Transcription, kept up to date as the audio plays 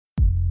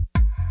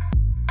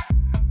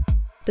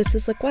This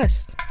is Look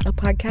West, a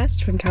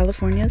podcast from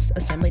California's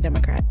Assembly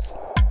Democrats.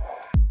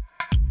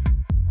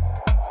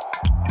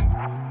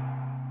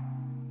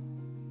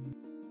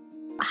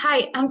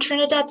 Hi, I'm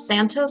Trinidad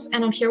Santos,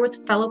 and I'm here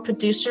with fellow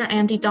producer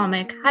Andy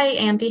Domick. Hi,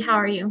 Andy, how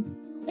are you?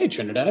 Hey,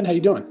 Trinidad, how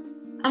you doing?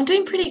 I'm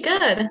doing pretty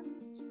good.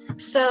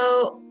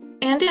 So,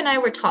 Andy and I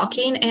were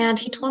talking, and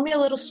he told me a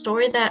little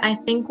story that I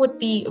think would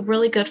be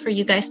really good for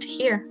you guys to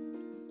hear.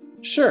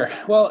 Sure.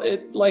 Well,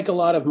 like a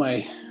lot of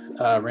my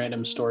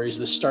random stories,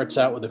 this starts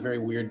out with a very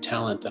weird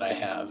talent that I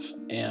have,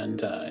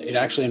 and it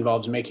actually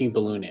involves making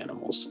balloon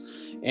animals.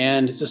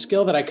 And it's a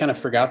skill that I kind of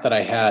forgot that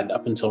I had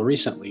up until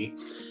recently.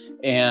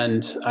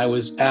 And I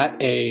was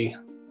at a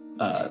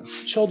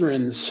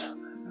children's,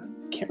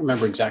 I can't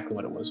remember exactly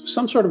what it was,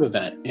 some sort of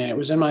event. And it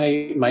was in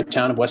my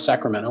town of West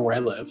Sacramento where I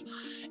live.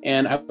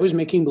 And I was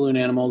making balloon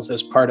animals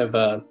as part of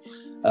a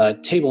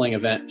tabling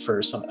event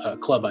for a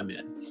club I'm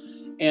in.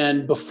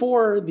 And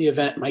before the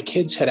event, my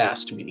kids had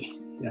asked me,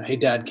 hey,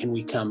 Dad, can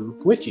we come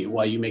with you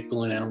while you make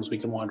balloon animals? We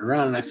can wander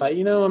around. And I thought,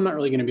 I'm not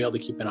really going to be able to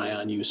keep an eye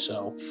on you.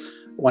 So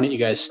why don't you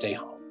guys stay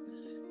home?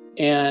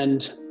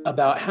 And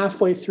about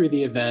halfway through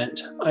the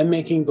event, I'm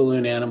making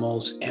balloon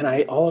animals, and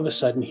I all of a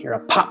sudden hear a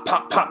pop,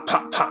 pop, pop,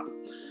 pop, pop.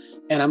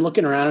 And I'm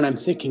looking around and I'm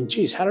thinking,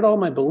 geez, how did all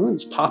my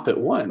balloons pop at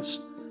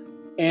once?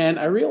 And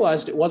I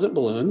realized it wasn't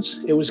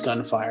balloons, it was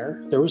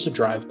gunfire. There was a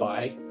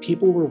drive-by,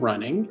 people were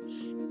running.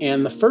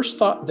 And the first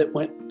thought that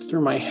went through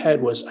my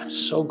head was, I'm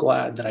so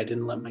glad that I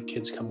didn't let my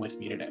kids come with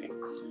me today,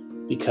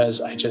 because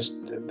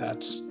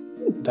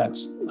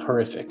that's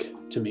horrific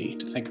to me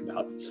to think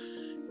about.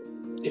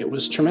 It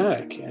was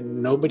traumatic,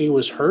 and nobody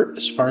was hurt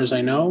as far as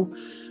I know.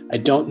 I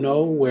don't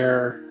know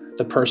where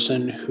the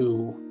person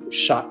who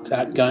shot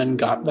that gun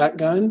got that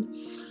gun,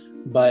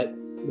 but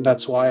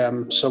that's why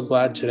I'm so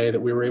glad today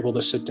that we were able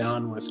to sit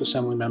down with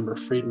Assemblymember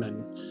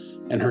Friedman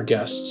and her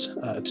guests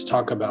to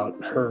talk about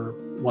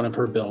one of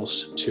her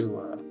bills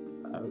to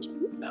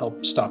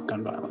help stop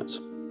gun violence.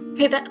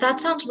 Okay, that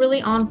sounds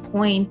really on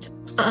point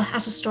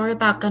as a story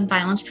about gun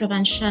violence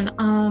prevention.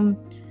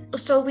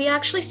 So we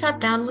actually sat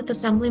down with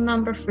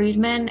Assemblymember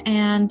Friedman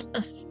and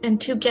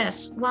two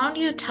guests. Why don't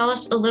you tell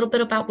us a little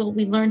bit about what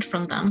we learned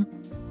from them?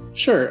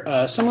 Sure.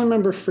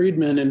 Assemblymember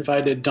Friedman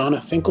invited Donna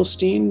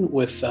Finkelstein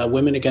with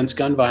Women Against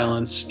Gun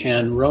Violence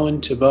and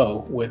Rowan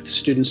Thibault with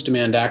Students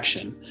Demand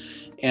Action.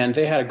 And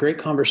they had a great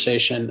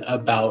conversation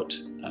about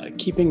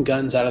keeping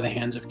guns out of the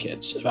hands of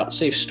kids, about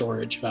safe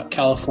storage, about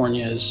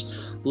California's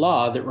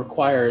law that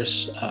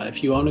requires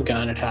if you own a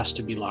gun, it has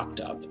to be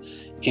locked up.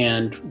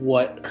 And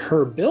what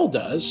her bill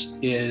does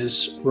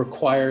is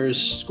requires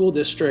school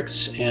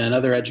districts and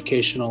other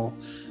educational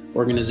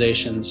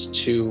organizations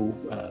to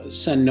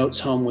send notes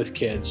home with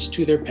kids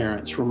to their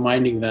parents,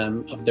 reminding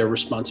them of their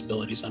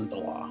responsibilities under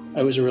the law.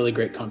 It was a really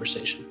great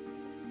conversation.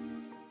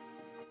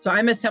 So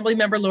I'm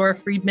Assemblymember Laura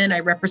Friedman. I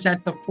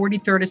represent the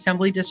 43rd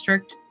Assembly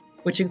District,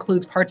 which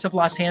includes parts of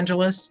Los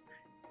Angeles,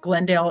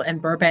 Glendale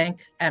and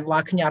Burbank, and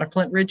La Cañada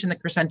Flint Ridge in the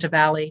Crescenta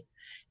Valley.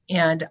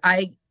 And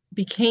I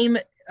became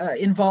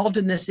involved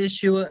in this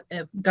issue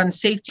of gun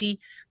safety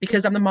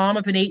because I'm the mom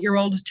of an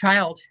 8-year-old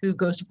child who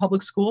goes to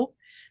public school.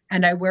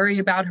 And I worry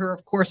about her,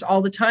 of course,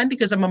 all the time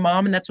because I'm a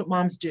mom and that's what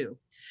moms do.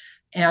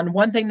 And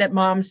one thing that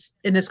moms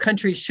in this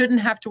country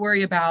shouldn't have to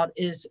worry about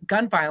is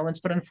gun violence.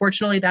 But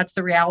unfortunately, that's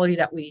the reality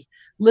that we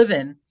live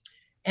in.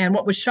 And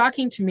what was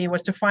shocking to me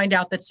was to find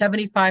out that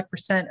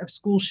 75% of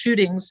school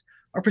shootings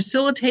are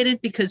facilitated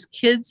because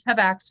kids have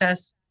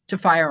access to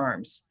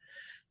firearms.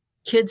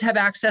 Kids have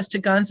access to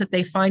guns that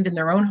they find in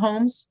their own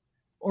homes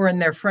or in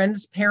their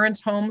friends'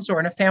 parents' homes or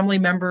in a family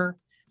member's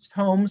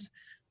homes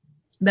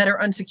that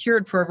are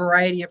unsecured for a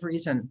variety of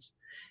reasons.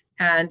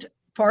 And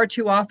far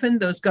too often,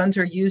 those guns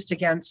are used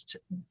against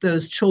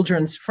those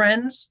children's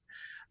friends,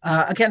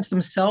 against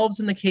themselves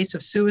in the case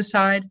of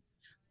suicide.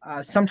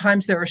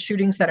 Sometimes there are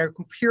shootings that are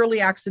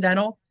purely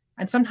accidental,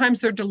 and sometimes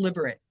they're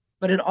deliberate.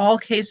 But in all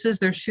cases,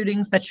 they're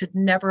shootings that should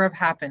never have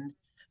happened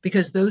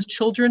because those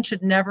children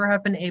should never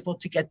have been able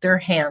to get their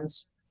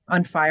hands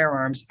on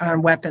firearms,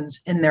 on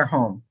weapons in their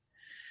home.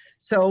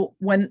 So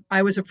when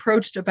I was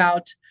approached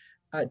about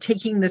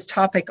taking this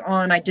topic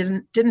on, I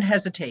didn't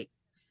hesitate.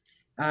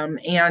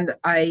 And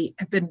I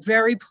have been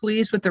very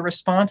pleased with the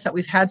response that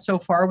we've had so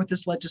far with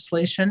this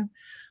legislation,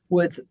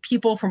 with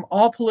people from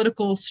all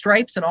political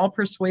stripes and all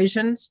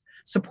persuasions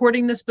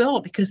supporting this bill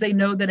because they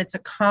know that it's a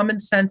common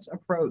sense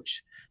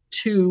approach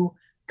to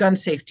gun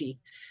safety,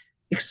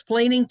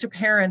 explaining to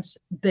parents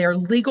their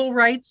legal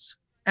rights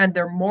and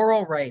their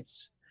moral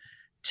rights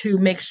to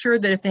make sure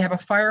that if they have a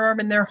firearm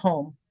in their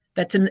home,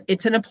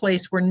 it's in a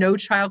place where no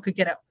child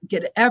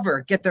could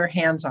ever get their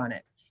hands on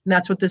it. And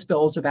that's what this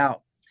bill is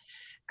about.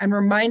 And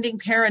reminding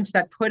parents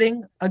that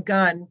putting a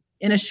gun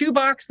in a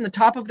shoebox in the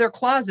top of their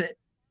closet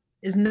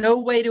is no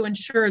way to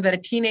ensure that a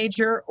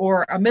teenager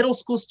or a middle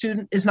school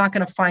student is not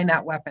going to find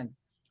that weapon.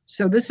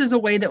 So this is a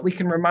way that we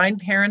can remind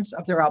parents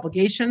of their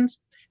obligations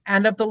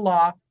and of the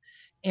law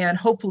and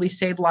hopefully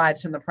save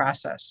lives in the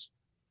process.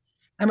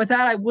 And with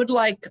that, I would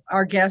like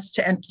our guests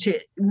to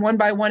one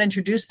by one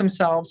introduce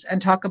themselves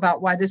and talk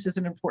about why this is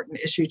an important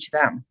issue to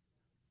them.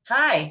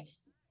 Hi,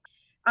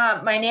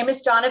 my name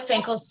is Donna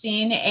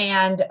Finkelstein,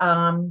 and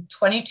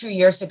 22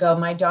 years ago,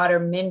 my daughter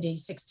Mindy,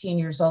 16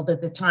 years old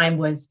at the time,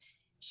 was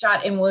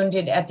shot and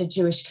wounded at the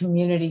Jewish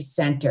Community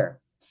Center.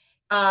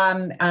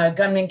 A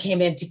gunman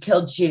came in to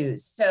kill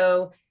Jews.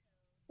 So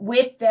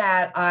with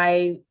that,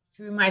 I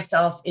threw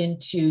myself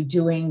into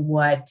doing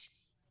what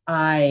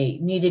I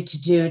needed to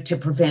do to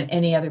prevent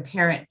any other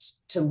parent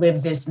to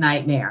live this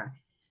nightmare.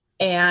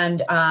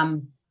 And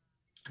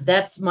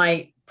that's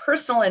my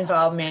personal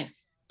involvement.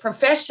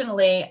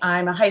 Professionally,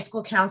 I'm a high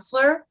school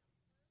counselor,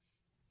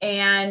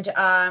 and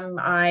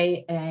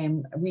I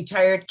am a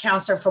retired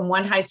counselor from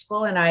one high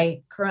school, and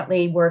I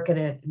currently work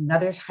at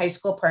another high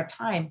school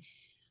part-time.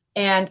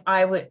 And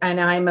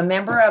I'm a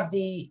member of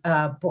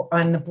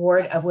on the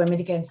board of Women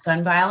Against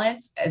Gun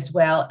Violence, as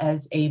well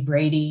as a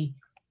Brady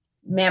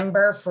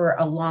member for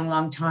a long,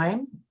 long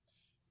time.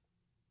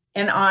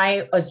 And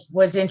I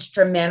was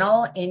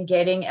instrumental in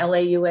getting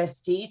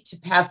LAUSD to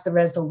pass the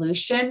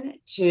resolution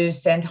to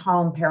send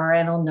home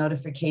parental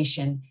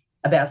notification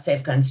about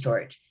safe gun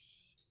storage.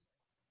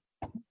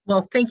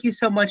 Well, thank you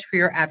so much for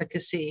your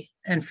advocacy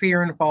and for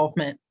your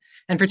involvement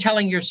and for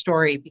telling your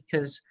story,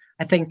 because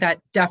I think that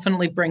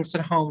definitely brings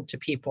it home to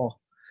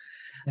people.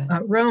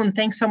 Yes. Roan,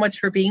 thanks so much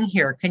for being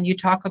here. Can you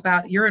talk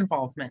about your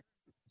involvement?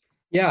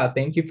 Yeah,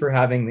 thank you for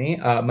having me.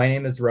 My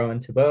name is Rowan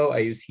Thibault. I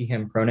use he,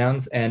 him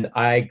pronouns, and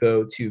I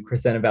go to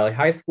Crescenta Valley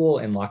High School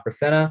in La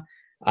Crescenta.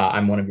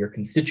 I'm one of your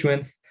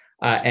constituents,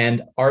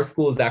 and our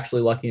school is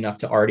actually lucky enough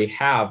to already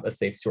have a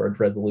safe storage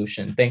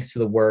resolution, thanks to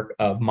the work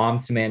of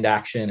Moms Demand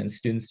Action and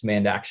Students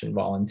Demand Action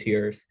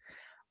volunteers.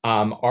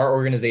 Our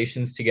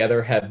organizations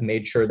together have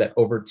made sure that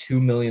over 2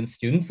 million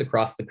students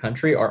across the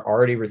country are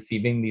already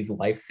receiving these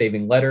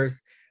life-saving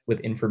letters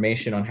with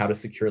information on how to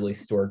securely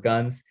store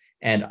guns.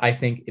 And I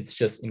think it's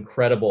just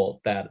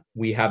incredible that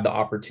we have the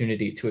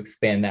opportunity to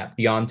expand that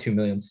beyond 2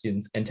 million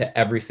students and to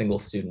every single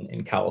student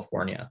in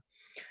California.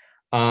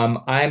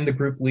 I'm the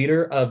group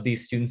leader of the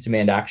Students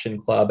Demand Action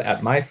Club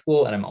at my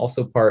school, and I'm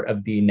also part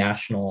of the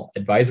National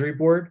Advisory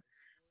Board.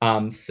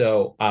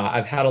 So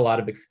I've had a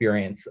lot of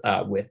experience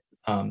with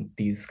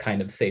these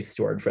kind of safe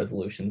storage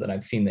resolutions, and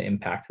I've seen the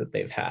impact that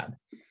they've had.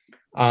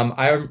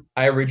 I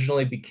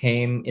originally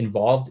became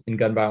involved in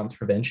gun violence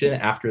prevention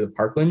after the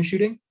Parkland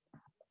shooting.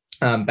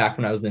 Back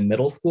when I was in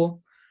middle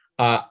school.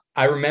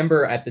 I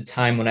remember at the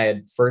time when I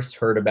had first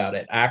heard about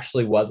it, I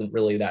actually wasn't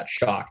really that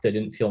shocked. I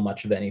didn't feel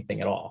much of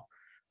anything at all.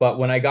 But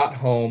when I got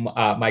home,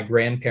 my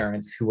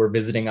grandparents, who were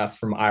visiting us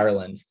from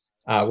Ireland,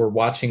 were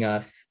watching the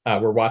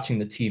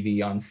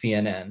TV on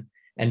CNN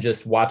and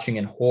just watching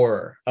in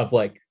horror of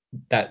like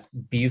that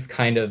these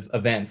kind of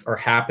events are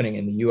happening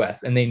in the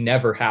US and they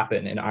never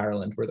happen in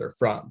Ireland where they're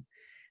from.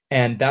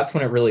 And that's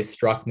when it really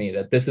struck me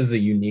that this is a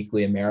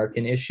uniquely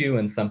American issue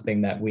and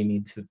something that we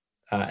need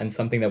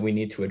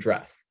to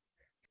address.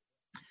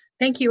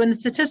 Thank you. And the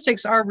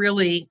statistics are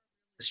really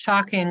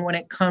shocking when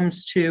it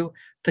comes to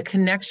the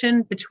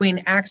connection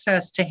between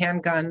access to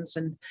handguns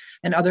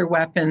and other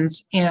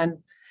weapons and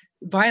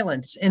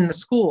violence in the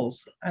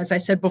schools. As I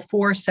said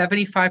before,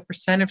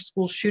 75% of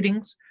school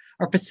shootings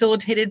are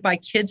facilitated by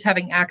kids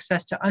having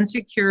access to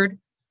unsecured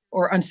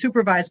or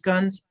unsupervised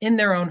guns in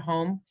their own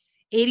home.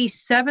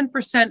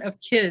 87% of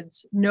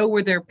kids know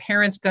where their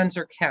parents' guns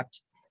are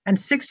kept, and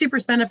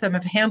 60% of them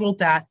have handled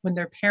that when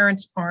their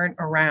parents aren't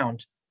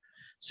around.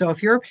 So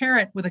if you're a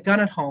parent with a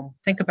gun at home,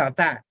 think about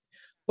that.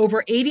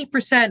 Over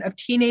 80% of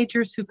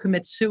teenagers who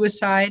commit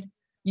suicide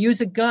use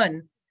a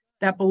gun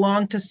that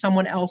belonged to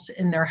someone else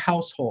in their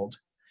household.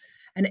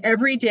 And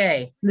every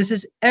day, this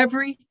is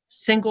every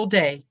single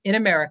day in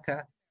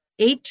America,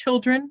 8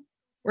 children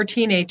or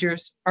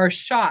teenagers are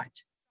shot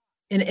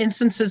in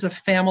instances of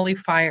family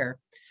fire.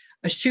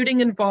 A shooting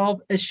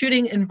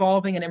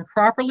involving an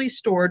improperly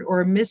stored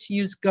or a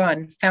misused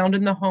gun found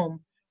in the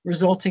home,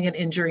 resulting in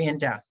injury and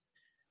death.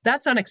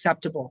 That's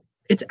unacceptable.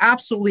 It's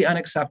absolutely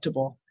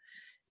unacceptable.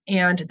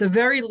 And the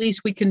very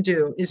least we can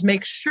do is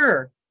make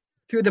sure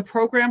through the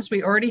programs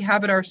we already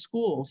have at our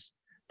schools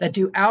that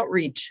do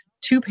outreach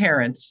to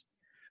parents,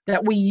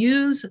 that we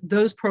use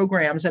those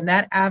programs and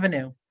that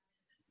avenue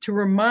to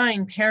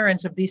remind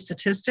parents of these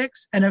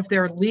statistics and of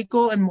their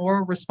legal and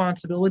moral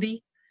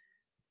responsibility,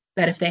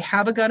 that if they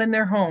have a gun in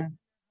their home,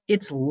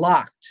 it's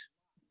locked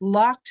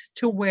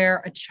to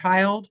where a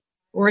child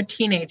or a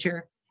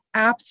teenager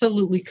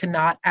absolutely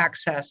cannot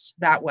access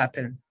that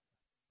weapon.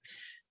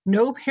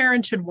 No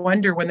parent should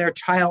wonder when their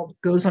child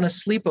goes on a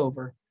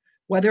sleepover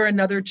whether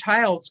another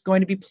child's going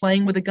to be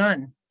playing with a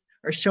gun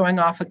or showing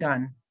off a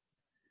gun.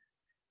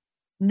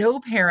 No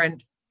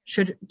parent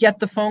should get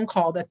the phone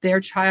call that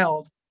their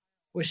child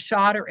was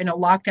shot or in a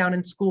lockdown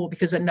in school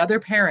because another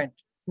parent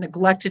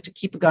neglected to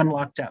keep a gun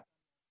locked up.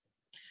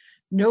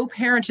 No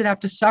parent should have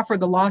to suffer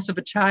the loss of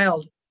a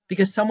child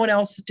because someone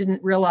else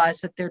didn't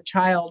realize that their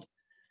child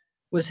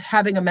was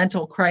having a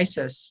mental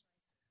crisis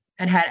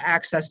and had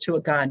access to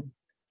a gun.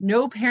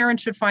 No parent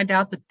should find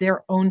out that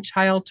their own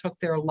child took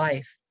their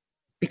life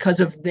because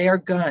of their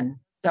gun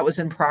that was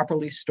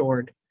improperly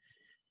stored.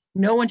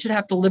 No one should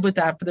have to live with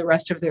that for the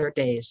rest of their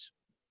days.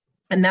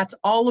 And that's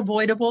all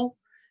avoidable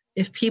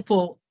if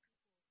people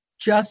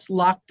just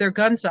locked their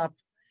guns up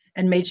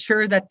and made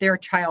sure that their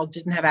child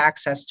didn't have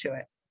access to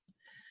it.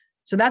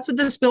 So that's what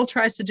this bill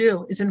tries to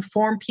do, is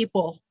inform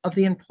people of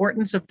the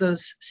importance of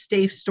those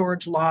safe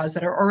storage laws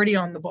that are already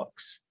on the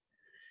books.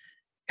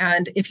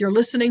 And if you're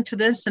listening to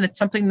this and it's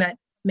something that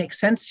makes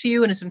sense to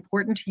you and is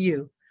important to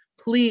you,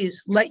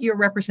 please let your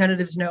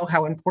representatives know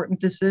how important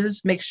this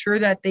is. Make sure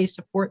that they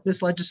support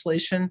this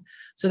legislation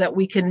so that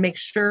we can make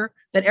sure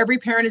that every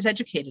parent is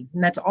educated.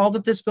 And that's all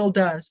that this bill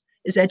does,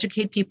 is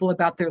educate people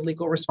about their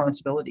legal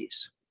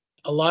responsibilities.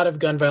 A lot of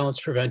gun violence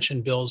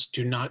prevention bills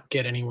do not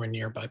get anywhere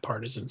near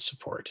bipartisan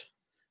support.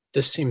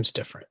 This seems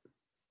different.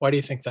 Why do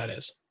you think that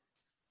is?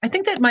 I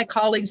think that my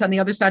colleagues on the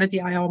other side of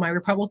the aisle, my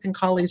Republican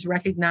colleagues,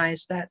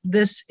 recognize that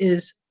this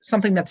is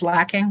something that's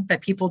lacking,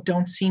 that people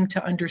don't seem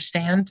to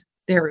understand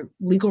their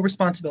legal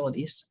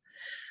responsibilities.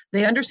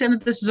 They understand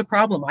that this is a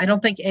problem. I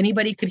don't think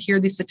anybody could hear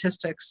these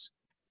statistics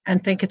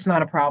and think it's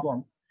not a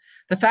problem.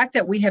 The fact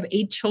that we have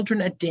 8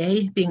 children a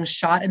day being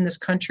shot in this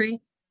country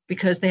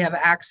because they have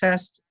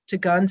access to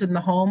guns in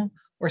the home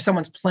or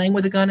someone's playing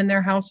with a gun in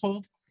their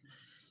household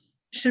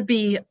should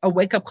be a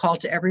wake-up call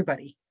to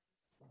everybody.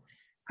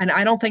 And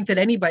I don't think that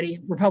anybody,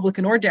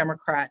 Republican or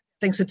Democrat,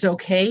 thinks it's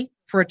okay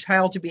for a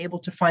child to be able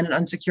to find an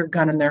unsecured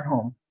gun in their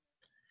home.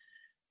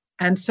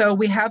 And so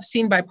we have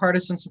seen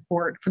bipartisan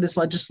support for this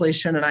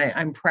legislation, and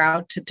I'm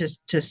proud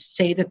to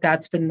say that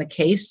that's been the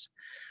case.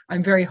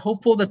 I'm very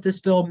hopeful that this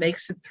bill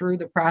makes it through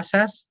the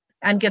process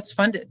and gets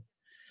funded.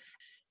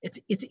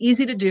 It's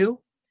easy to do,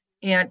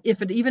 and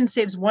if it even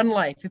saves one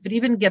life, if it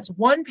even gets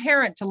one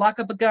parent to lock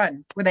up a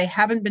gun where they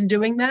haven't been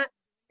doing that,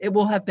 it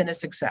will have been a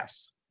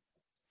success.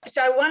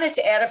 So I wanted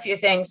to add a few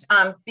things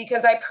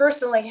because I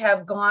personally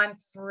have gone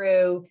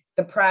through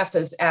the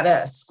process at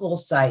a school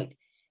site.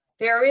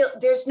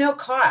 There's no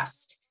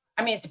cost.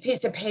 I mean, it's a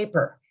piece of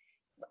paper,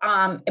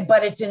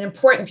 but it's an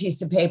important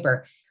piece of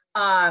paper.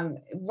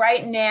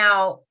 Right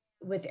now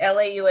with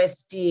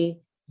LAUSD,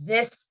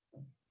 this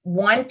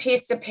one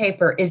piece of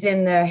paper is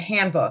in the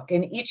handbook,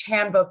 and each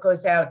handbook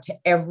goes out to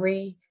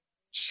every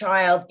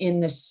child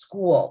in the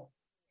school.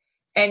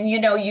 And,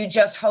 you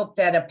just hope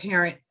that a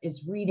parent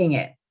is reading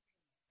it.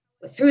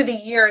 Through the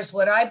years,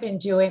 what I've been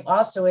doing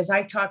also is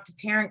I talk to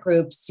parent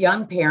groups,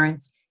 young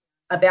parents,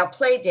 about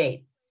play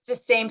date. It's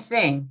the same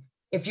thing.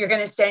 If you're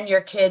going to send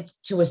your kids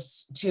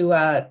to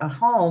a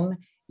home,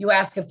 you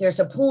ask if there's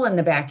a pool in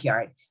the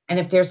backyard. And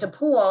if there's a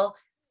pool,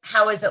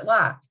 how is it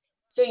locked?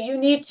 So you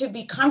need to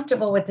be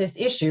comfortable with this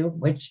issue,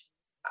 which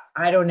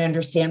I don't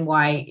understand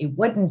why it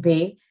wouldn't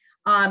be.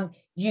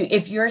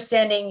 If you're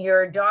sending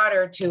your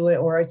daughter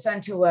or a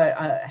son to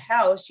a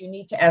house, you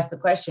need to ask the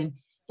question,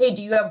 hey,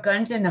 do you have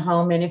guns in the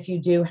home? And if you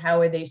do,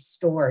 how are they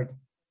stored?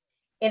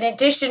 In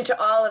addition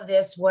to all of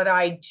this, what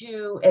I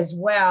do as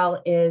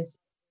well is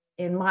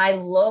in my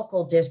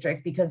local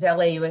district, because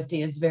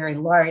LAUSD is very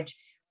large,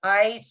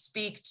 I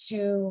speak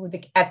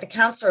at the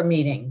counselor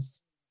meetings.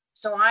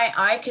 So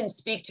I can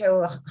speak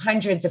to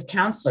hundreds of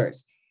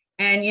counselors.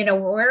 And,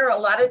 we're a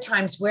lot of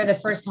times we're the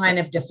first line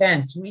of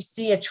defense. We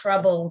see a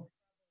troubled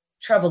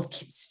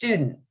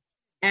student.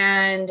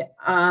 And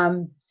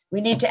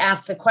we need to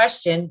ask the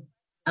question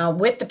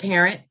with the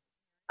parent,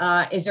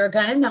 is there a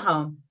gun in the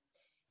home?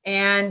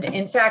 And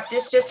in fact,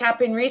 this just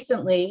happened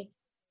recently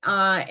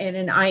in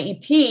an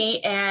IEP,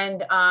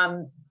 and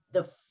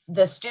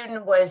the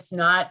student was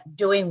not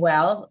doing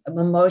well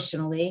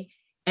emotionally.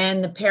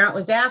 And the parent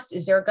was asked,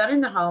 is there a gun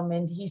in the home?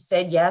 And he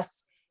said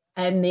yes.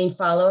 And the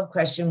follow-up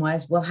question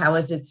was, well, how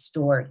is it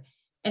stored?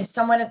 And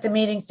someone at the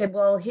meeting said,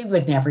 well, he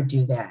would never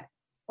do that.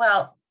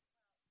 Well,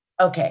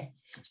 okay.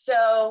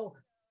 So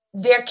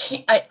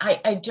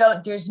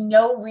there's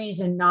no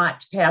reason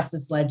not to pass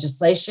this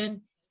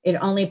legislation. It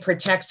only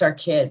protects our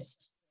kids.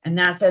 And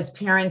that's, as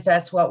parents,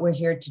 that's what we're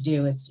here to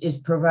do,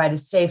 is provide a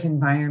safe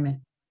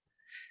environment.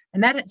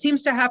 And that it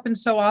seems to happen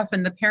so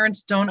often. The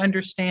parents don't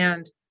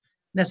understand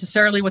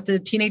necessarily what the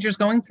teenager's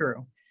going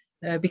through,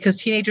 because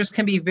teenagers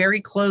can be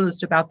very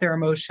closed about their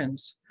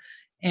emotions.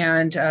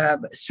 And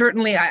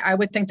certainly I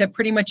would think that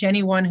pretty much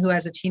anyone who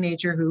has a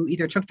teenager who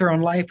either took their own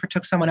life or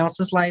took someone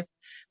else's life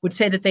would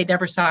say that they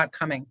never saw it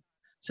coming.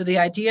 So the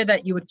idea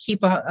that you would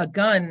keep a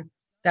gun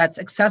that's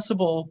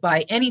accessible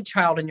by any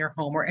child in your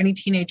home or any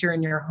teenager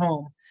in your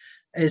home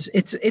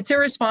it's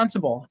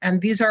irresponsible. And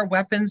these are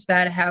weapons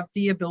that have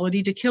the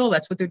ability to kill.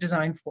 That's what they're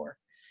designed for.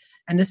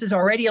 And this is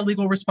already a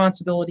legal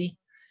responsibility.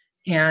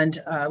 And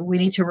we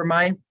need to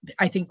remind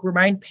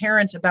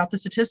parents about the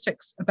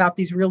statistics, about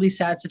these really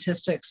sad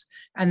statistics,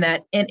 and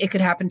it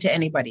could happen to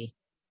anybody.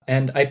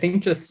 And I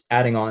think just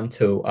adding on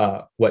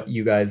to what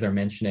you guys are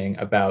mentioning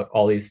about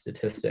all these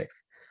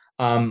statistics,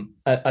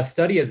 a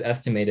study has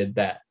estimated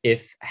that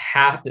if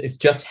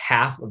just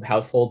half of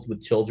households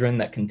with children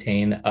that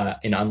contain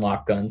an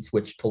unlocked gun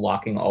switch to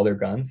locking all their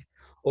guns,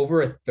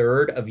 over a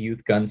third of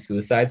youth gun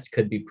suicides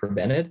could be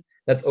prevented.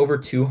 That's over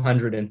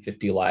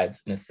 250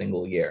 lives in a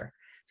single year.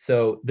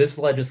 So this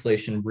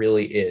legislation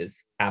really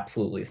is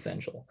absolutely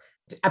essential.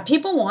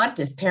 People want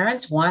this.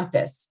 Parents want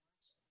this.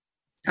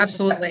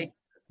 Absolutely.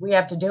 We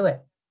have to do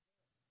it.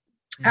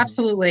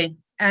 Absolutely.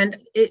 And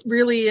it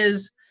really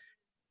is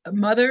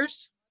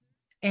mothers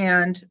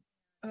and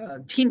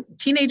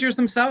teenagers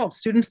themselves,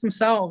 students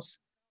themselves,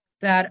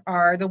 that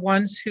are the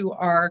ones who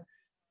are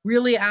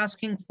really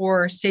asking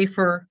for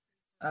safer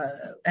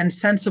and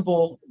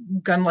sensible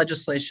gun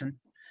legislation.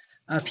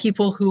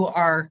 People who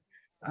are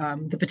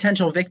the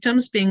potential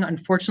victims being,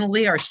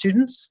 unfortunately, our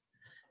students,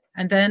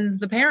 and then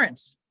the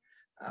parents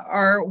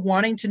are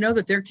wanting to know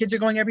that their kids are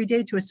going every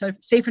day to a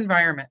safe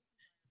environment.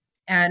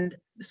 And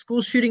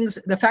school shootings,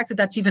 the fact that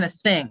that's even a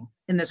thing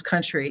in this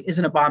country is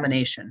an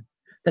abomination,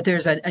 that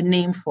there's a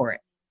name for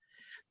it.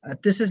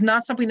 This is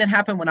not something that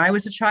happened when I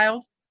was a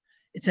child.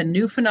 It's a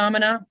new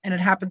phenomena, and it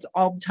happens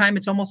all the time.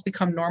 It's almost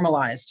become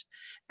normalized.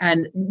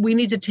 And we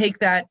need to take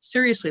that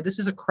seriously. This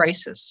is a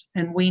crisis,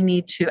 and we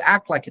need to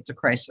act like it's a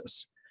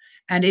crisis.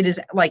 And it is,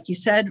 like you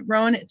said,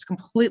 Rowan, it's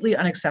completely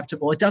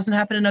unacceptable. It doesn't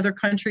happen in other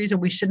countries,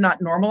 and we should not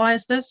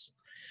normalize this.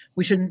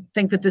 We shouldn't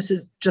think that this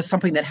is just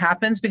something that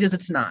happens, because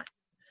it's not.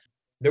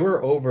 There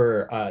were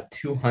over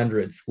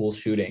 200 school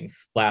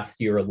shootings last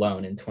year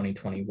alone in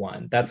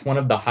 2021. That's one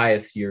of the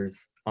highest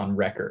years on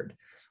record.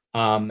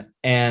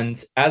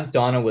 And as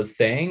Donna was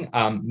saying,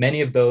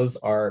 many of those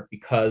are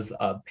because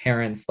of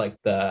parents, like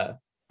the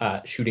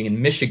shooting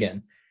in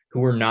Michigan, who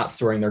were not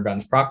storing their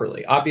guns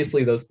properly.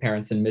 Obviously, those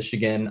parents in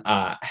Michigan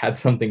had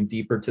something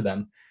deeper to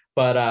them.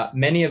 But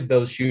many of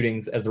those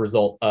shootings as a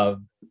result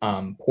of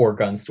poor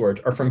gun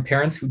storage are from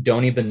parents who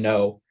don't even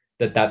know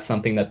that that's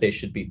something that they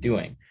should be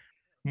doing.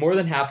 More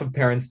than half of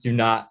parents do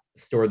not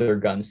store their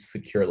guns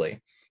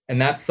securely. And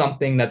that's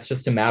something that's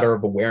just a matter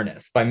of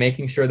awareness. By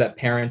making sure that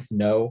parents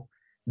know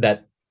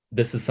that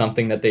this is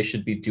something that they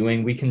should be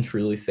doing, we can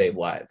truly save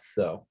lives.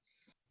 So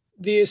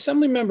the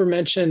assembly member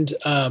mentioned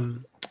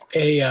the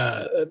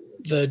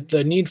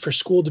need for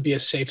school to be a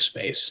safe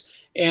space.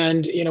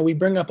 And, we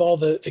bring up all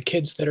the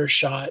kids that are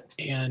shot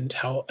and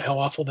how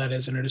awful that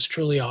is. And it is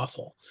truly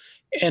awful.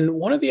 And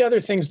one of the other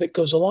things that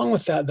goes along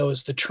with that, though,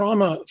 is the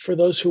trauma for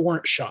those who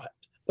weren't shot,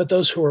 but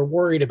those who are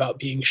worried about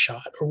being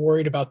shot or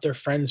worried about their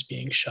friends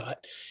being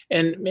shot.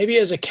 And maybe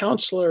as a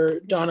counselor,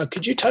 Donna,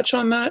 could you touch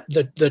on that,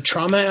 the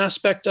trauma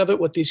aspect of it,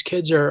 what these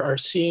kids are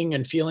seeing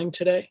and feeling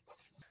today?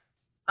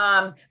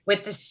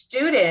 With the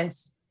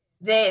students,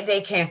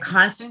 they can't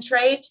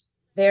concentrate.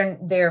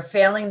 They're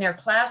failing their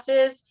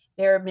classes.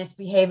 They're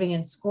misbehaving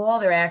in school.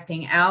 They're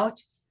acting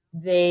out.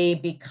 They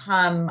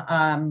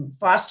become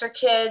foster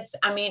kids.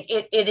 I mean,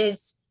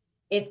 it's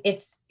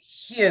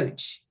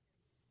huge.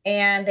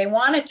 And they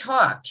want to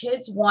talk.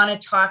 Kids want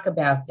to talk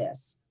about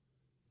this.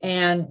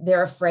 And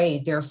they're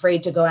afraid. They're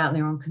afraid to go out in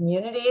their own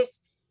communities.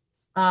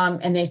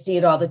 And they see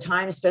it all the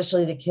time,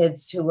 especially the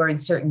kids who are in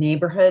certain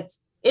neighborhoods.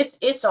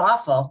 It's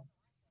awful.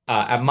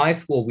 At my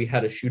school, we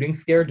had a shooting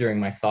scare during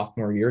my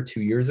sophomore year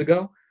 2 years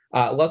ago.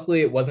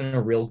 Luckily, it wasn't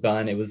a real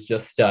gun. It was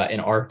just an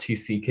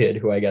RTC kid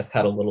who I guess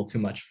had a little too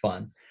much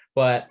fun.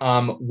 But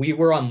we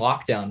were on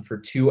lockdown for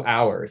 2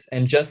 hours,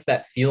 and just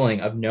that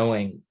feeling of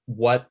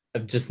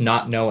just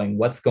not knowing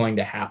what's going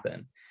to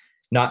happen,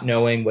 not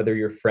knowing whether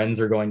your friends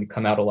are going to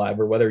come out alive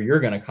or whether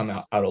you're going to come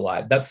out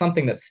alive. That's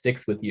something that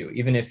sticks with you,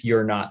 even if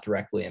you're not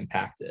directly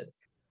impacted.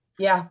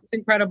 Yeah, it's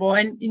incredible.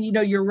 And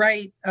you're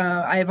right.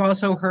 I have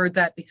also heard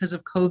that because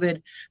of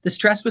COVID, the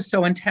stress was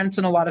so intense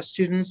in a lot of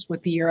students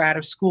with the year out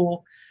of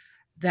school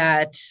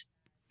that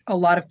a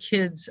lot of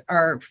kids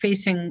are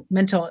facing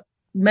mental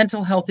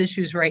health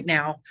issues right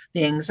now.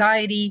 The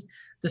anxiety,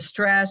 the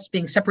stress,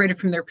 being separated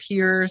from their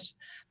peers,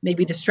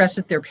 maybe the stress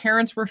that their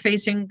parents were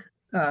facing,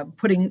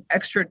 putting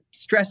extra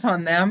stress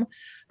on them,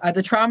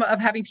 the trauma of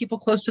having people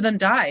close to them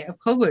die of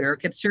COVID or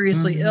get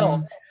seriously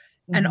ill.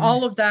 Mm-hmm. And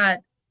all of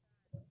that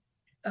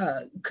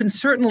can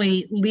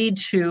certainly lead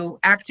to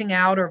acting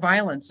out or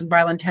violence and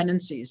violent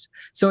tendencies.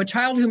 So a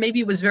child who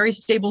maybe was very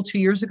stable 2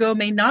 years ago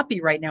may not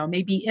be right now,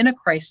 may be in a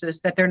crisis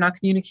that they're not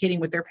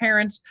communicating with their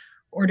parents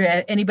or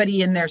to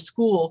anybody in their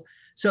school.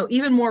 So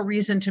even more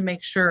reason to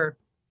make sure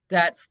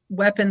that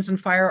weapons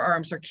and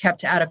firearms are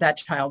kept out of that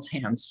child's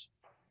hands.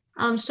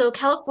 So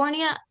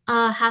California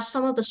has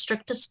some of the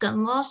strictest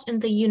gun laws in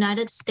the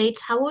United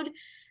States. How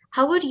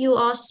would you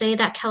all say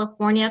that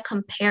California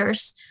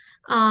compares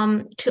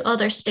to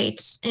other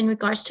states in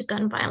regards to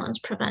gun violence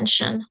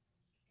prevention?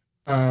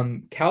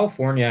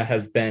 California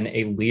has been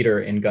a leader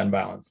in gun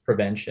violence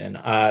prevention.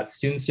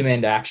 Students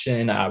Demand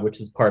Action, which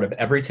is part of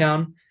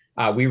Everytown,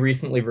 we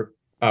recently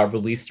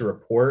released a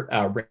report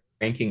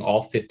ranking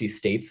all 50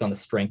 states on the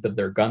strength of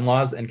their gun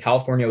laws, and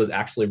California was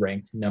actually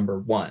ranked number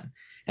 1.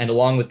 And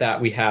along with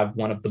that, we have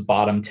one of the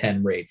bottom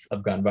 10 rates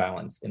of gun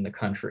violence in the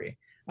country.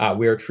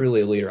 We are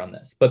truly a leader on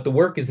this, but the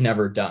work is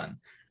never done.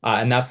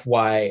 And that's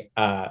why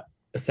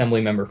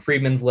Assemblymember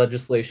Friedman's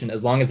legislation,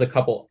 along with a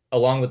couple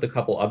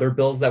other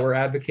bills that we're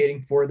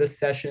advocating for this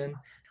session,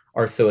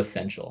 are so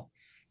essential.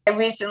 I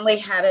recently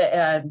had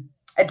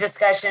a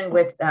discussion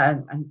with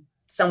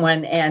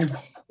someone, and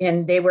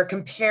they were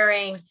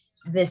comparing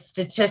the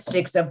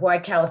statistics of why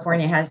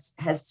California has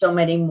so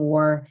many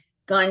more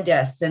gun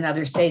deaths than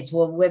other states.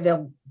 Well, we're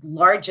the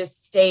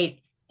largest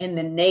state in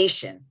the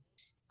nation.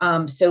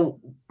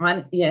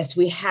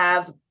 We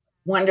have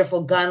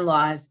wonderful gun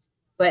laws,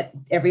 but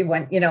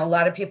everyone, a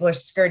lot of people are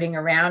skirting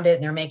around it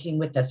and they're making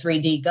with the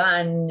 3D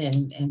gun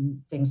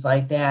and things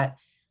like that.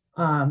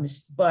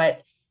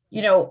 But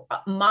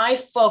my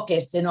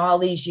focus in all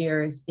these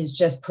years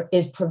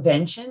is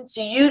prevention.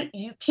 So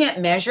you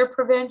can't measure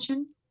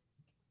prevention,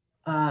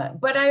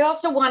 but I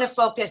also want to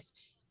focus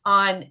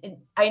on,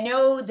 I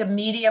know the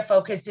media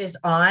focuses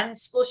on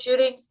school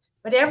shootings,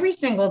 but every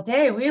single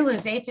day we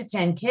lose 8 to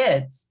 10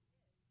 kids,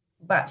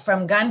 but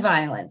from gun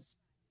violence.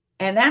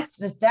 And that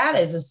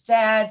is a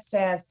sad,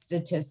 sad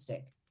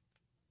statistic.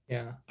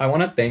 Yeah, I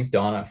want to thank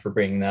Donna for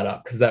bringing that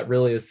up, because that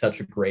really is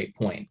such a great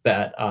point,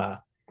 that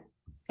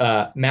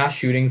mass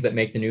shootings that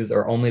make the news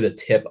are only the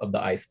tip of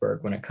the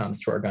iceberg when it comes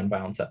to our gun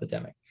violence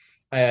epidemic.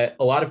 A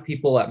lot of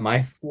people at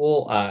my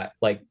school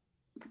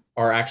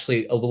are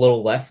actually a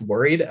little less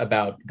worried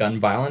about gun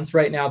violence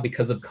right now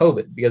because of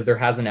COVID, because there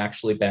hasn't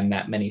actually been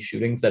that many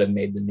shootings that have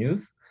made the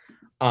news.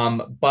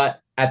 But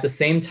at the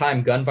same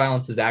time, gun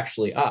violence is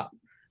actually up,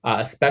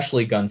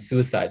 especially gun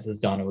suicides, as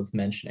Donna was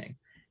mentioning.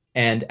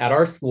 And at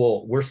our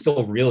school, we're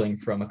still reeling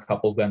from a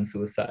couple gun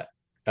suicides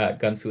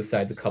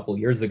a couple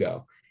years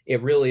ago.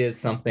 It really is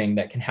something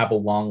that can have a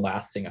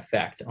long-lasting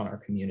effect on our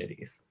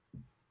communities.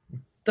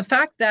 The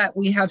fact that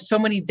we have so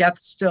many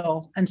deaths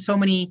still and so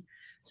many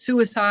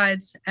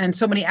suicides and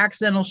so many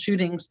accidental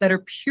shootings that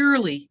are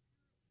purely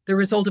the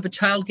result of a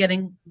child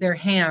getting their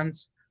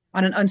hands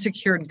on an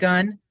unsecured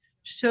gun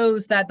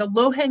shows that the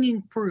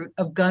low-hanging fruit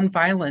of gun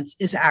violence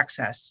is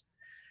access.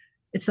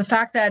 It's the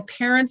fact that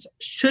parents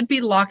should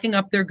be locking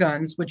up their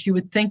guns, which you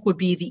would think would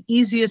be the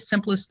easiest,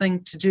 simplest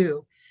thing to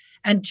do.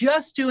 And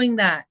just doing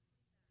that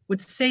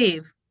would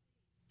save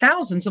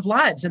thousands of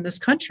lives in this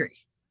country.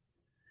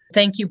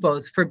 Thank you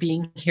both for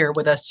being here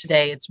with us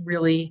today. It's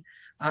really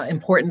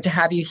important to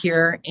have you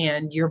here,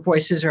 and your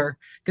voices are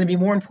going to be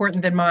more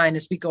important than mine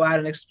as we go out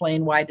and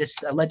explain why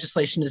this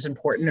legislation is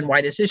important and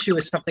why this issue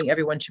is something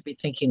everyone should be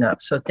thinking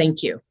of. So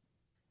thank you.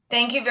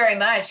 Thank you very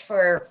much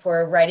for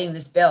writing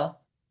this bill.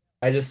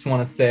 I just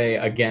want to say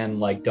again,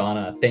 like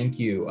Donna, thank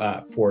you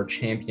for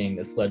championing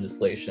this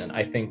legislation.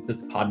 I think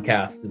this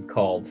podcast is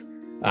called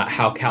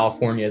How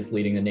California is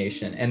Leading the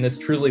Nation, and this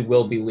truly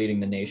will be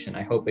leading the nation.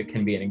 I hope it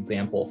can be an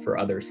example for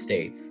other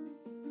states.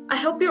 I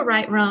hope you're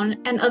right, Roan,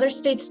 and other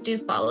states do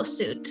follow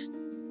suit.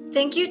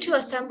 Thank you to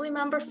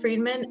Assemblymember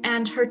Friedman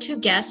and her two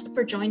guests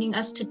for joining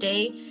us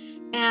today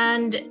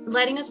and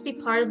letting us be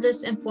part of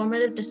this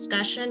informative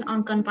discussion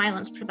on gun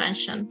violence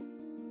prevention.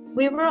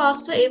 We were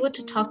also able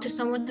to talk to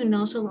someone who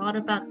knows a lot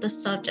about the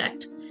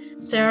subject,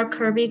 Sarah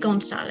Kirby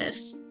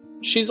Gonzalez.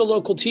 She's a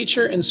local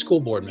teacher and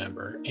school board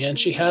member, and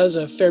she has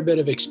a fair bit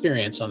of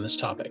experience on this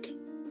topic.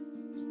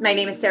 My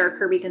name is Sarah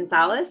Kirby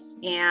Gonzalez,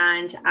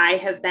 and I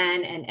have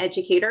been an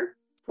educator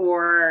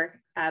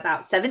for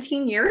about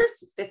 17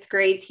 years, fifth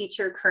grade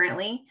teacher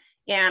currently.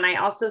 And I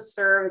also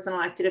serve as an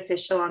elected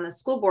official on the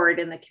school board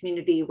in the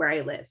community where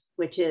I live,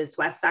 which is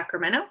West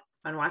Sacramento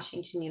on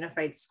Washington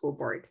Unified School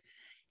Board.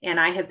 And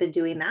I have been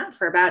doing that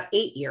for about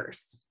 8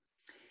 years.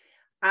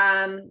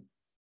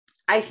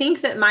 I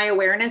think that my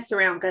awareness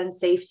around gun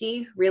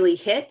safety really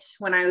hit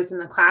when I was in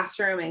the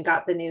classroom and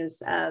got the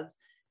news of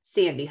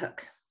Sandy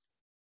Hook.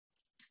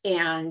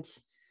 And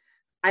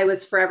I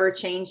was forever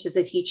changed as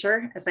a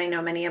teacher, as I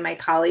know many of my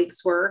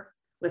colleagues were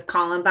with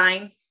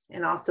Columbine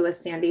and also with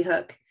Sandy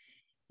Hook.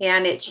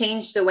 And it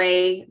changed the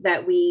way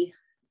that we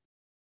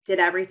did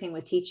everything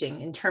with teaching,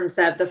 in terms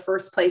of the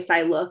first place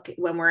I look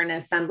when we're in an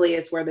assembly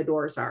is where the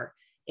doors are.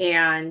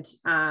 And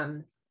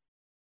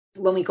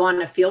when we go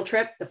on a field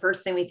trip, the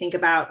first thing we think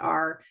about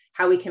are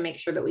how we can make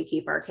sure that we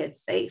keep our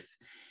kids safe.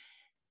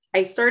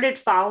 I started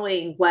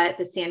following what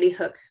the Sandy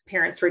Hook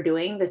parents were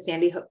doing, the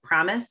Sandy Hook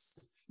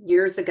Promise,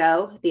 years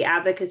ago, the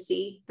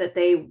advocacy that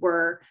they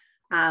were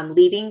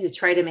leading to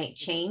try to make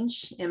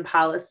change in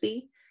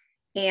policy,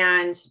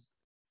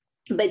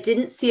 but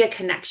didn't see a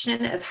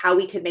connection of how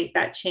we could make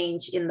that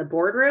change in the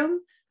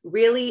boardroom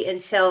really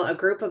until a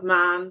group of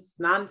Moms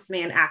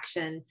Demand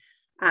Action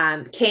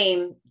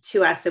came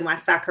to us in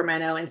West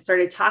Sacramento and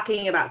started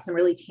talking about some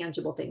really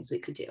tangible things we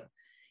could do.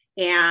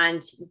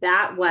 And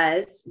that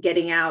was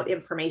getting out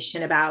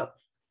information about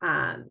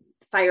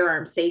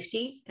firearm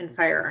safety and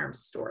firearm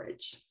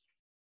storage.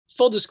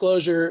 Full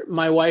disclosure,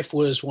 my wife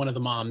was one of the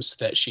moms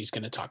that she's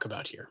going to talk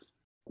about here.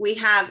 We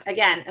have,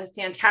 again, a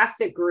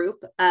fantastic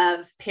group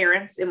of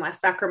parents in West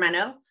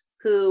Sacramento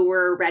who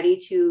were ready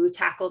to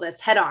tackle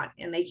this head on.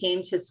 And they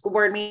came to school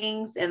board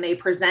meetings and they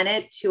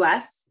presented to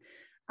us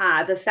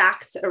the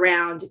facts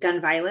around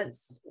gun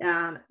violence,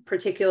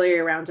 particularly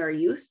around our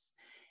youth,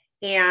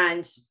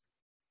 and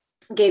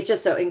gave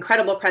just an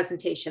incredible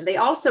presentation. They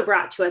also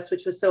brought to us,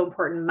 which was so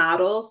important,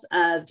 models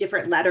of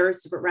different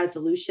letters, different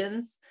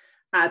resolutions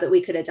that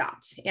we could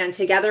adopt. And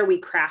together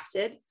we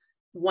crafted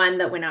one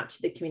that went out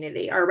to the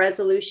community. Our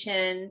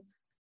resolution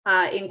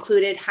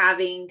included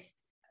having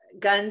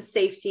gun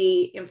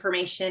safety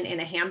information in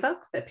a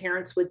handbook that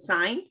parents would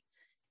sign,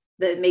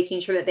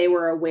 making sure that they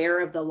were aware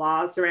of the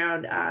laws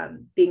around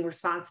being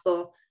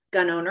responsible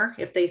gun owner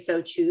if they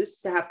so choose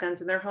to have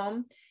guns in their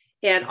home.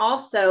 and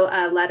also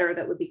a letter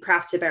that would be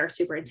crafted by our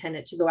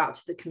superintendent to go out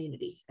to the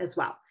community as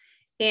well.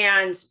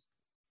 And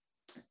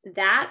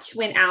that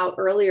went out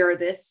earlier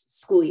this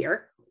school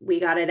year. We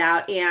got it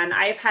out, and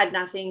I've had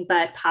nothing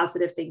but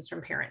positive things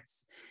from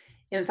parents.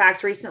 In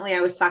fact, recently I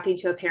was talking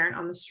to a parent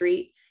on the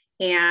street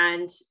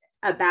and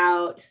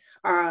about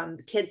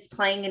kids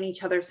playing in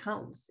each other's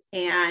homes.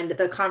 And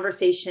the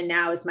conversation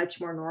now is much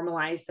more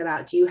normalized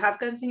about, do you have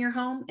guns in your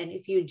home? And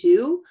if you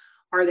do,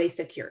 are they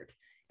secured?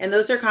 And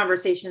those are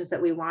conversations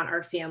that we want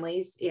our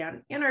families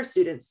and our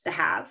students to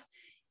have,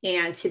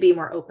 and to be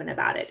more open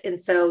about it. And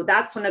so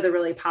that's one of the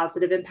really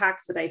positive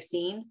impacts that I've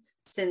seen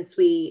since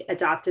we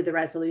adopted the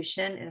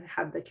resolution and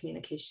have the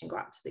communication go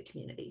out to the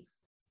community.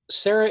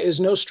 Sarah is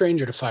no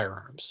stranger to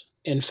firearms.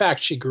 In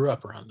fact, she grew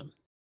up around them.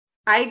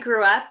 I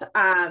grew up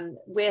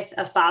with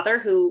a father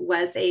who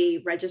was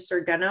a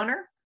registered gun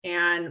owner,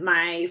 and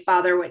my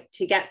father went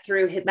to get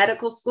through his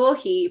medical school.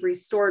 He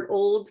restored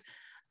old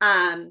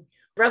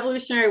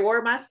Revolutionary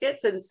War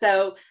muskets, and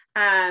so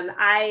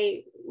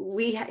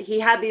he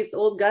had these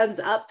old guns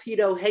up,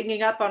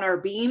 hanging up on our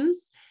beams,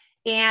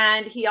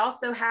 and he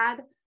also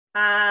had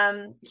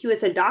he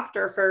was a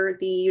doctor for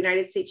the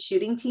United States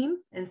shooting team,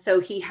 and so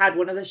he had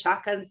one of the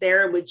shotguns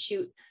there and would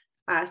shoot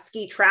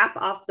ski trap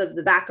off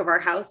the back of our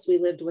house. We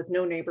lived with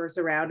no neighbors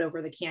around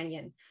over the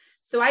canyon.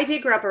 So I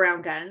did grow up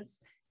around guns,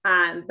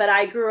 but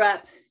I grew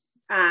up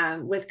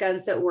with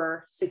guns that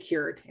were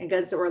secured and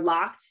guns that were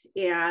locked,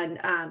 and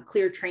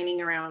clear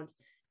training around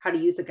how to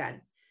use a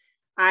gun.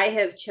 I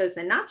have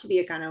chosen not to be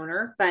a gun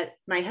owner, but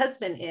my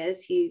husband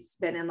is. He's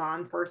been in law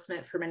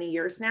enforcement for many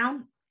years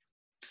now.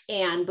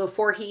 And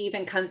before he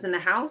even comes in the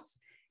house,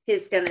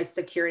 his gun is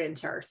secured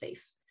into our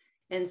safe.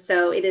 And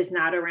so it is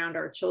not around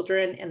our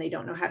children, and they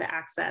don't know how to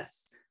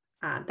access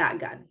that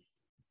gun.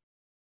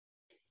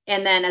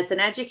 And then as an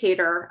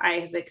educator, I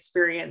have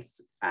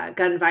experienced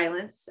gun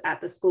violence at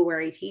the school where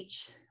I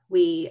teach.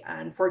 We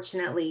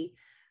unfortunately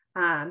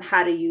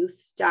had a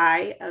youth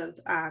die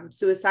of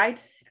suicide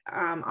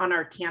on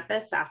our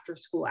campus after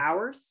school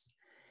hours.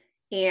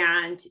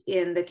 And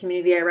in the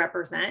community I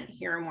represent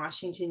here in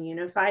Washington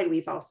Unified,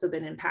 we've also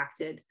been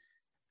impacted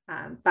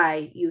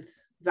by youth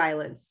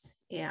violence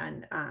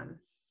and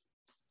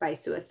by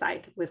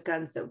suicide with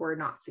guns that were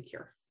not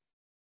secure.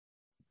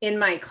 In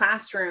my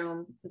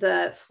classroom,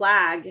 the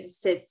flag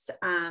sits,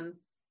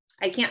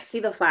 I can't see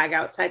the flag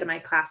outside of my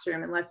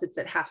classroom unless it's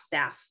at half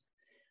staff,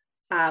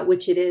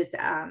 which it is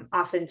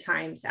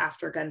oftentimes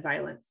after gun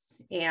violence.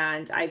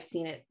 And I've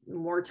seen it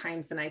more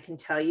times than I can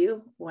tell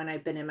you when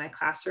I've been in my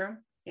classroom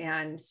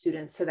and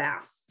students have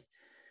asked.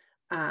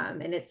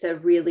 And it's a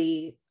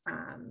really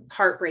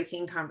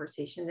heartbreaking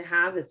conversation to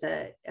have as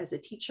a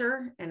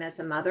teacher and as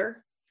a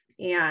mother.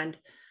 And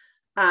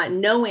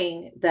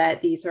knowing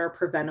that these are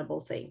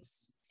preventable things,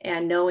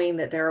 and knowing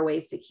that there are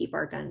ways to keep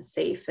our guns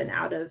safe and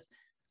out of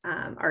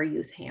our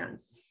youth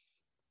hands.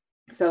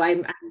 So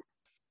I'm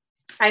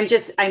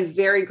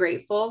very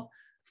grateful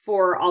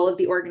for all of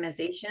the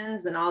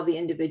organizations and all the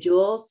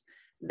individuals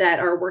that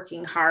are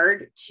working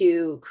hard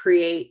to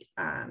create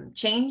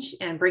change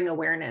and bring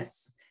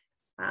awareness.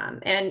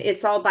 And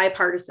it's all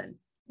bipartisan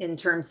in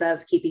terms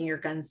of keeping your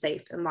guns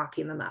safe and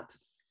locking them up.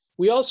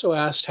 We also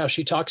asked how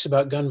she talks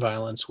about gun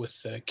violence with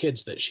the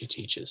kids that she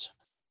teaches.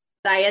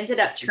 I ended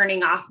up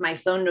turning off my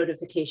phone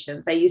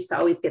notifications. I used to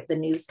always get the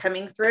news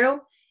coming through,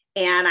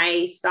 and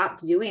I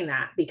stopped doing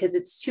that because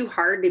it's too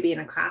hard to be in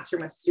a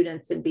classroom with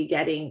students and be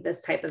getting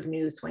this type of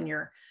news when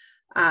you're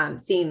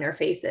seeing their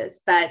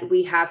faces. But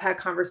we have had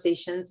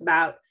conversations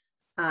about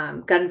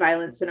gun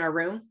violence in our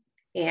room,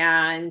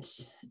 and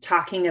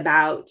talking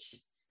about,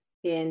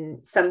 in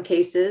some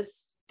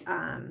cases,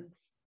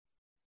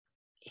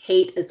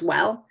 hate as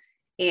well.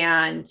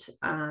 And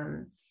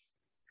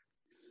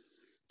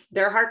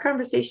they're hard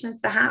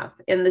conversations to have.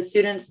 And the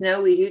students know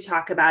we do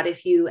talk about,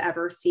 if you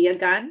ever see a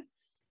gun,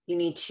 you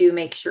need to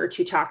make sure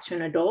to talk to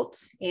an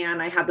adult.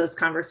 And I have those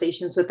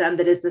conversations with them.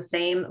 That is the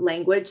same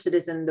language that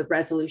is in the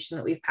resolution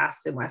that we've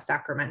passed in West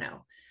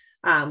Sacramento,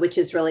 which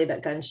is really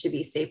that guns should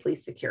be safely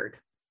secured.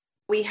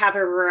 We have a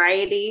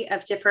variety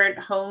of different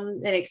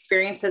homes and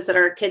experiences that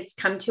our kids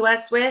come to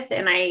us with.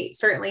 And I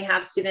certainly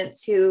have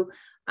students who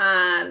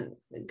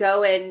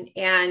go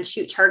and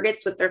shoot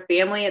targets with their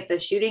family at the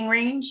shooting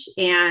range,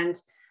 and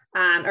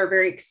are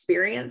very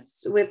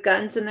experienced with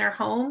guns in their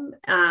home,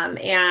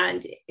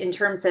 and in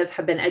terms of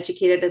have been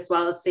educated as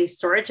well as safe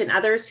storage, and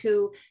others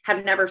who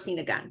have never seen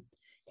a gun.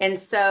 And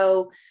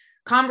so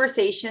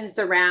conversations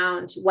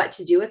around what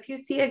to do if you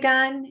see a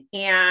gun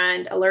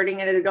and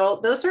alerting an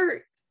adult,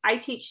 I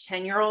teach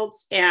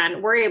 10-year-olds,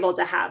 and we're able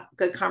to have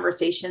good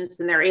conversations,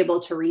 and they're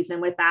able to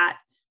reason with that,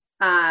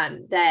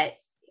 that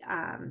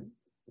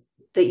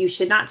you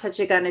should not touch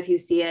a gun if you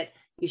see it.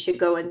 You should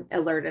go and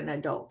alert an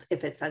adult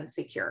if it's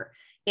unsecure.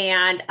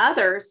 And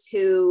others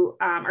who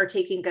are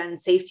taking gun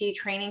safety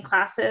training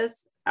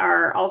classes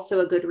are also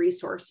a good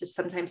resource to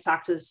sometimes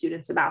talk to the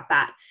students about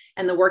that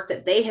and the work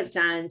that they have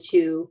done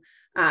to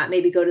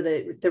maybe go to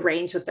the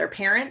range with their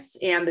parents,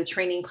 and the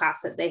training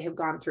class that they have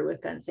gone through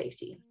with gun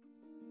safety.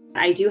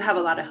 I do have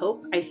a lot of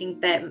hope. I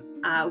think that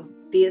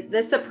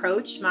this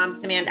approach,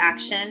 Moms Demand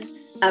Action,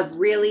 of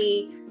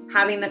really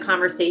having the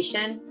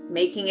conversation,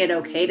 making it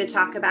okay to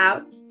talk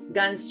about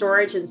gun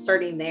storage and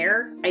starting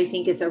there, I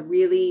think is a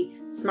really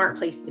smart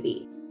place to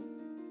be.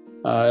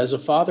 As a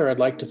father, I'd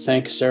like to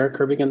thank Sarah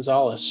Kirby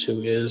Gonzalez,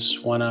 who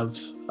is one of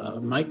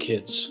my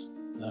kids'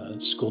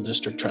 school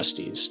district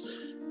trustees.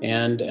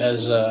 And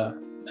as a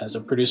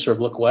producer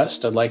of Look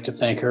West, I'd like to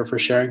thank her for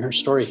sharing her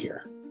story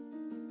here.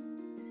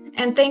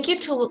 And thank you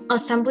to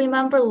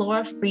Assemblymember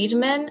Laura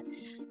Friedman,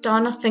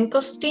 Donna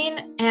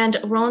Finkelstein, and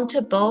Rowan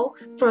Thibault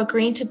for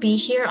agreeing to be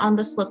here on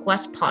this Look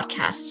West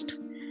podcast.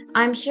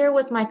 I'm here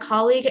with my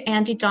colleague,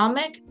 Andy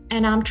Domick,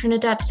 and I'm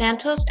Trinidad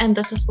Santos, and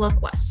this is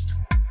Look West.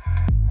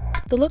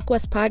 The Look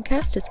West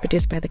podcast is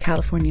produced by the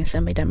California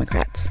Assembly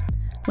Democrats.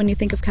 When you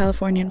think of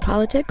Californian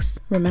politics,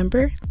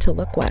 remember to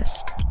look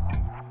west.